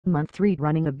Month 3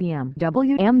 running a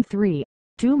BMW M3,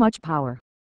 too much power.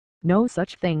 No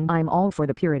such thing. I'm all for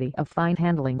the purity of fine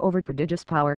handling over prodigious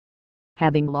power.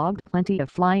 Having logged plenty of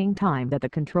flying time at the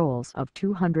controls of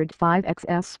 205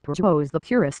 XS Peugeots, the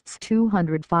purists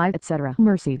 205 etc.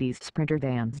 Mercedes Sprinter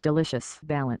vans, delicious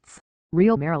balance,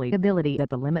 real malleability at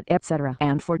the limit etc.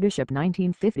 and for Bishop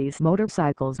 1950s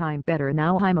motorcycles. I'm better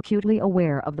now. I'm acutely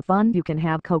aware of the fun you can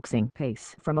have coaxing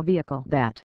pace from a vehicle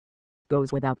that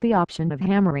goes without the option of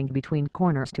hammering between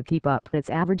corners to keep up its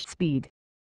average speed.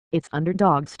 It's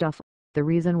underdog stuff, the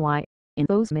reason why, in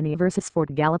those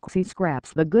Mini-versus-Ford-Galaxie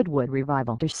scraps the Goodwood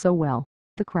Revival does so well,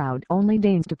 the crowd only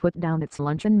deigns to put down its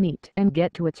luncheon meat and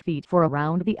get to its feet for a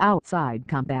round the outside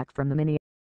comeback from the Mini.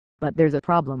 But there's a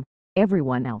problem: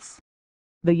 everyone else.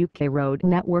 The UK road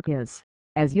network is,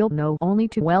 as you'll know only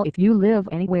too well if you live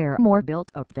anywhere more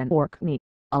built up than Orkney,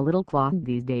 a little clogged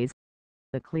these days.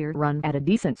 The clear run at a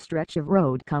decent stretch of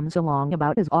road comes along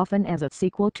about as often as a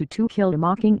sequel to To Kill a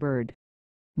Mockingbird.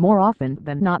 More often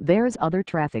than not there's other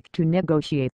traffic to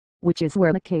negotiate, which is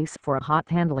where the case for a hot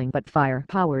handling but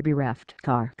firepower-bereft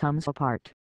car comes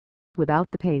apart. Without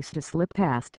the pace to slip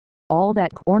past, all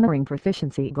that cornering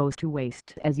proficiency goes to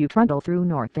waste as you trundle through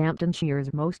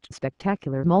Northamptonshire's most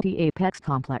spectacular multi-apex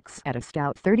complex at a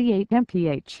stout 38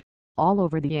 mph, all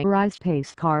over the Yaris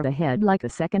pace car ahead like a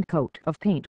second coat of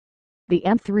paint. The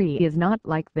M3 is not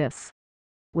like this.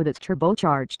 With its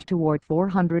turbocharged toward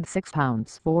 406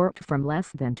 pounds-feet from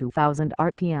less than 2,000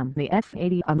 rpm, the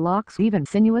F80 unlocks even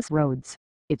sinuous roads,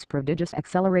 its prodigious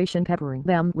acceleration peppering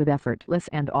them with effortless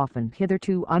and often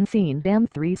hitherto unseen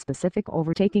M3-specific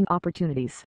overtaking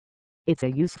opportunities. It's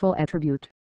a useful attribute,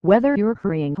 whether you're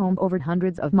hurrying home over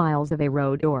hundreds of miles of a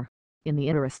road or, in the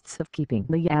interests of keeping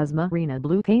the Marina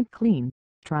blue paint clean,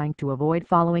 trying to avoid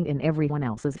following in everyone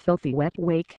else's filthy wet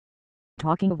wake.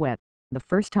 Talking of wet, the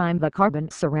first time the carbon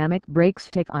ceramic brakes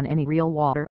take on any real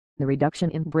water, the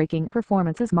reduction in braking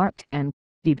performance is marked and,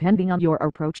 depending on your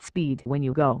approach speed when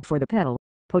you go for the pedal,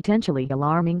 potentially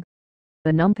alarming.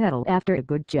 The numb pedal after a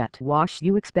good jet wash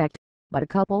you expect, but a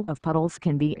couple of puddles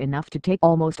can be enough to take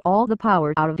almost all the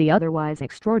power out of the otherwise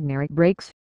extraordinary brakes,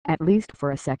 at least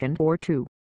for a second or two.